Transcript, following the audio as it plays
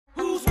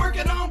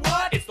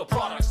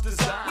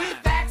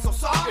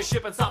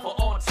shipping software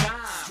on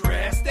time.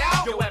 Stressed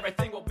out? Yo,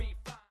 everything will be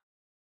fine.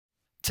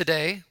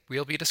 Today,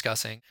 we'll be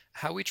discussing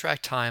how we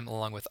track time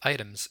along with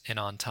items in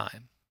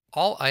OnTime.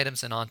 All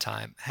items in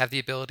OnTime have the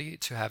ability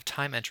to have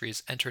time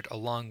entries entered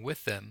along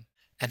with them,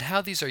 and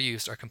how these are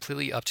used are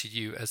completely up to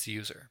you as the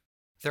user.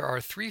 There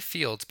are 3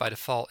 fields by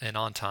default in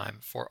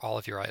OnTime for all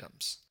of your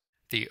items.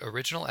 The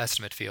original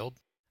estimate field,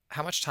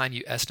 how much time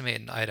you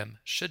estimate an item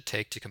should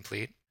take to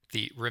complete,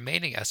 the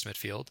remaining estimate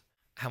field,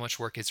 how much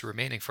work is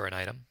remaining for an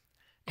item,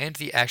 and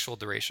the actual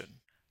duration,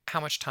 how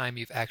much time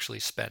you've actually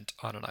spent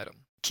on an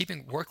item.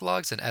 Keeping work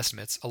logs and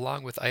estimates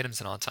along with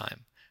items in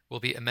OnTime will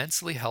be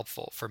immensely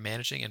helpful for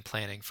managing and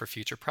planning for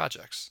future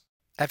projects.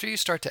 After you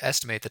start to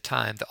estimate the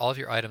time that all of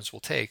your items will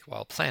take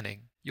while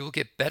planning, you will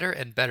get better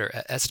and better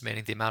at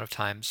estimating the amount of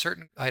time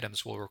certain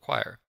items will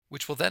require,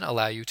 which will then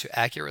allow you to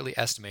accurately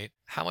estimate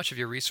how much of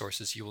your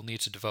resources you will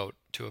need to devote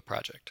to a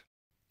project.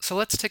 So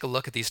let's take a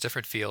look at these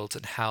different fields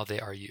and how they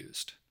are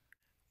used.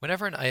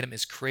 Whenever an item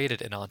is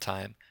created in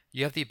OnTime,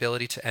 you have the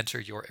ability to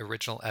enter your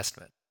original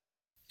estimate.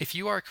 If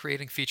you are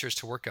creating features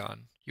to work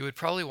on, you would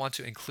probably want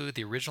to include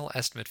the original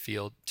estimate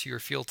field to your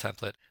field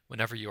template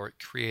whenever you're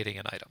creating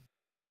an item.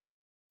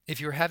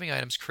 If you are having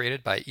items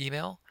created by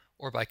email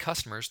or by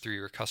customers through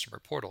your customer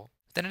portal,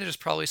 then it is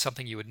probably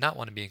something you would not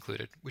want to be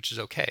included, which is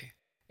okay,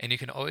 and you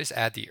can always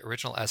add the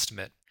original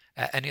estimate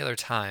at any other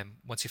time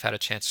once you've had a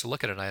chance to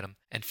look at an item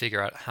and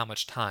figure out how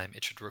much time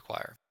it should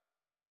require.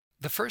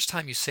 The first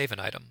time you save an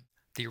item,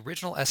 the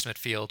original estimate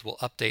field will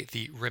update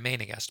the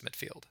remaining estimate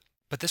field,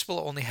 but this will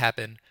only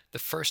happen the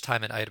first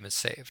time an item is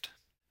saved.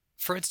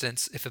 For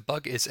instance, if a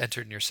bug is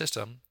entered in your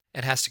system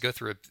and has to go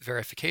through a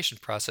verification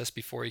process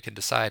before you can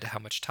decide how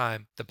much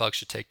time the bug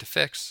should take to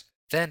fix,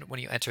 then when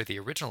you enter the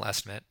original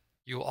estimate,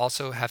 you will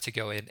also have to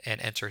go in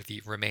and enter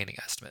the remaining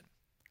estimate.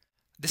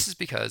 This is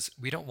because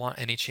we don't want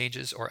any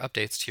changes or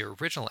updates to your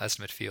original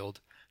estimate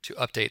field to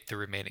update the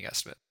remaining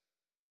estimate.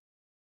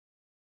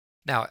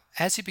 Now,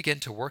 as you begin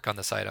to work on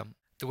this item,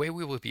 the way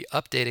we will be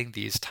updating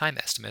these time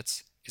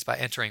estimates is by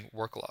entering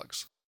work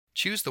logs.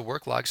 Choose the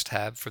Work Logs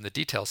tab from the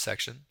Details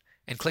section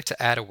and click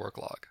to add a work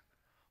log,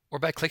 or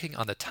by clicking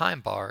on the time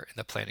bar in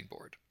the planning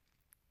board.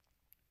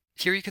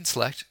 Here you can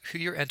select who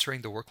you're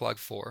entering the work log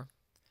for.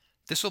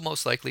 This will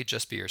most likely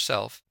just be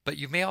yourself, but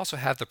you may also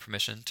have the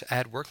permission to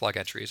add work log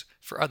entries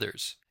for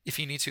others if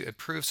you need to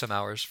improve some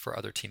hours for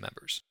other team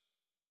members.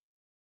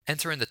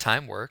 Enter in the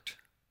time worked,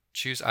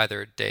 choose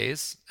either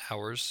days,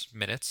 hours,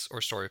 minutes, or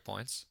story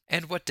points,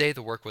 and what day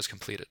the work was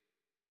completed.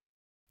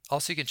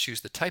 Also, you can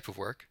choose the type of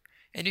work,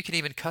 and you can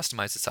even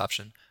customize this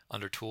option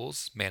under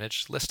Tools,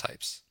 Manage List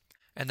Types,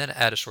 and then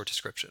add a short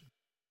description.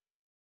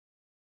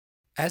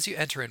 As you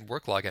enter in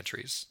work log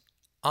entries,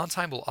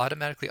 OnTime will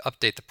automatically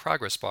update the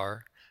progress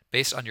bar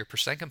based on your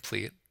percent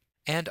complete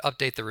and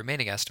update the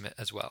remaining estimate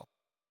as well.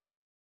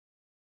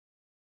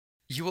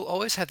 You will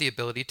always have the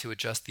ability to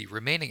adjust the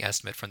remaining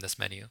estimate from this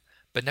menu,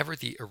 but never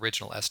the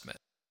original estimate.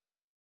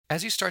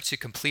 As you start to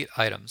complete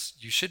items,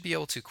 you should be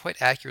able to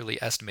quite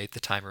accurately estimate the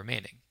time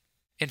remaining.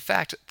 In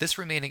fact, this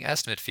remaining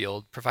estimate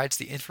field provides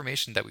the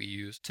information that we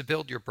use to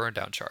build your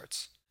burndown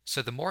charts.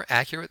 So the more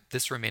accurate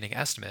this remaining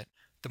estimate,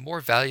 the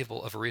more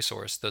valuable of a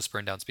resource those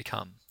burndowns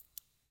become.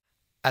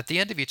 At the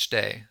end of each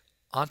day,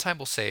 OnTime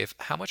will save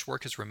how much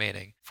work is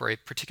remaining for a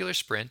particular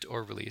sprint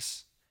or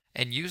release,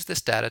 and use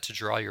this data to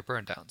draw your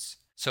burndowns.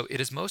 So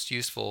it is most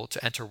useful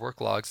to enter work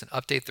logs and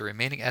update the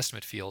remaining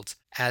estimate fields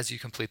as you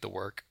complete the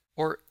work,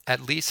 or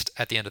at least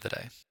at the end of the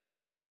day.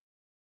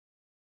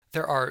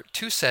 There are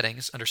 2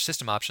 settings under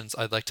System Options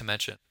I'd like to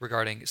mention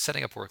regarding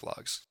setting up work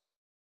logs.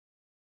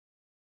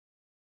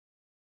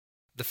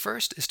 The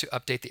first is to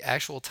update the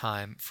actual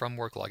time from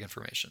work log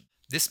information.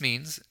 This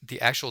means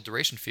the actual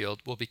duration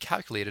field will be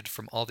calculated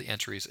from all the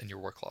entries in your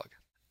work log.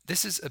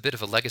 This is a bit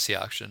of a legacy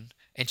option,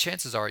 and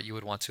chances are you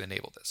would want to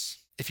enable this.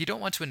 If you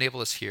don't want to enable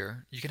this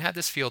here, you can have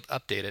this field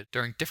updated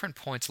during different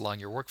points along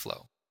your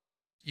workflow.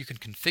 You can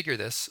configure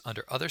this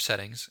under Other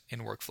Settings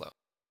in Workflow.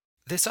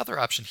 This other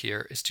option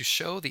here is to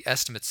show the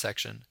Estimates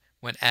section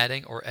when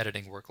adding or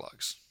editing work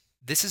logs.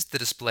 This is the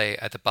display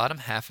at the bottom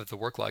half of the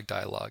work log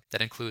dialog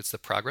that includes the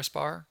progress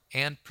bar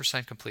and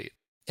percent complete.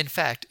 In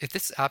fact, if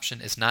this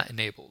option is not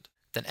enabled,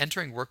 then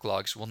entering work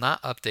logs will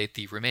not update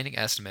the remaining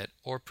estimate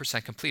or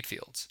percent complete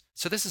fields.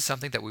 So this is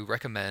something that we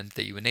recommend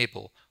that you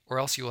enable, or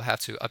else you will have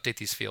to update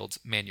these fields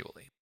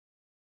manually.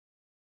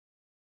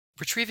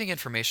 Retrieving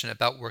information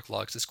about work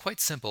logs is quite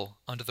simple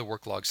under the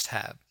Work Logs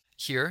tab.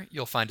 Here,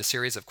 you'll find a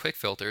series of quick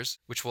filters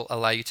which will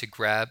allow you to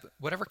grab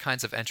whatever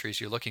kinds of entries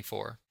you're looking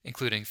for,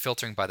 including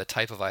filtering by the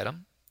type of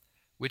item,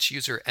 which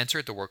user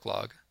entered the work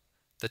log,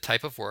 the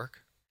type of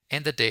work,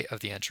 and the date of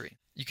the entry.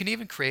 You can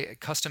even create a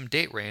custom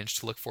date range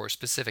to look for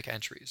specific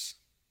entries.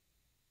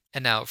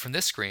 And now, from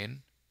this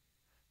screen,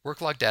 work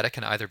log data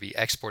can either be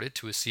exported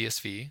to a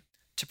CSV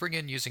to bring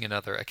in using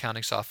another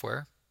accounting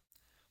software,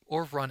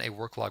 or run a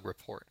work log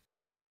report.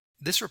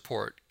 This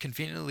report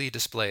conveniently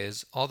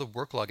displays all the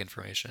work log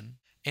information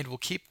and will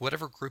keep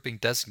whatever grouping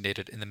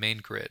designated in the main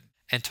grid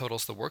and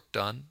totals the work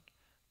done,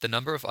 the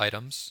number of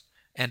items,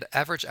 and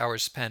average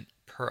hours spent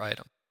per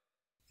item.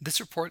 This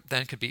report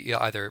then could be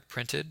either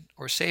printed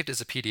or saved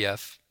as a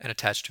PDF and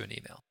attached to an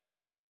email.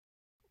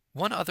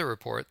 One other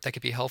report that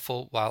could be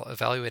helpful while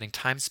evaluating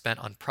time spent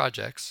on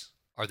projects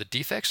are the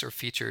defects or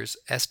features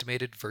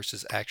estimated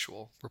versus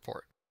actual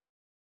report.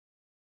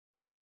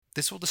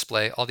 This will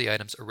display all the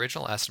item's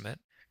original estimate,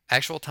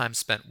 actual time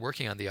spent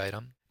working on the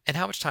item, and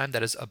how much time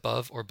that is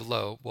above or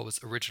below what was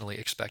originally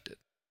expected.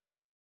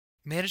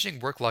 Managing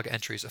work log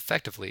entries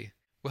effectively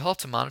will help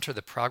to monitor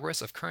the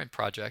progress of current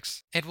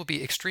projects and will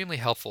be extremely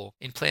helpful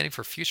in planning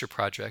for future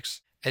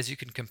projects, as you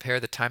can compare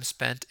the time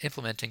spent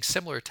implementing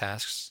similar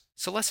tasks,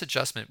 so less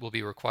adjustment will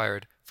be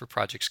required for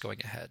projects going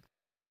ahead.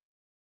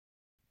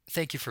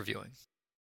 Thank you for viewing.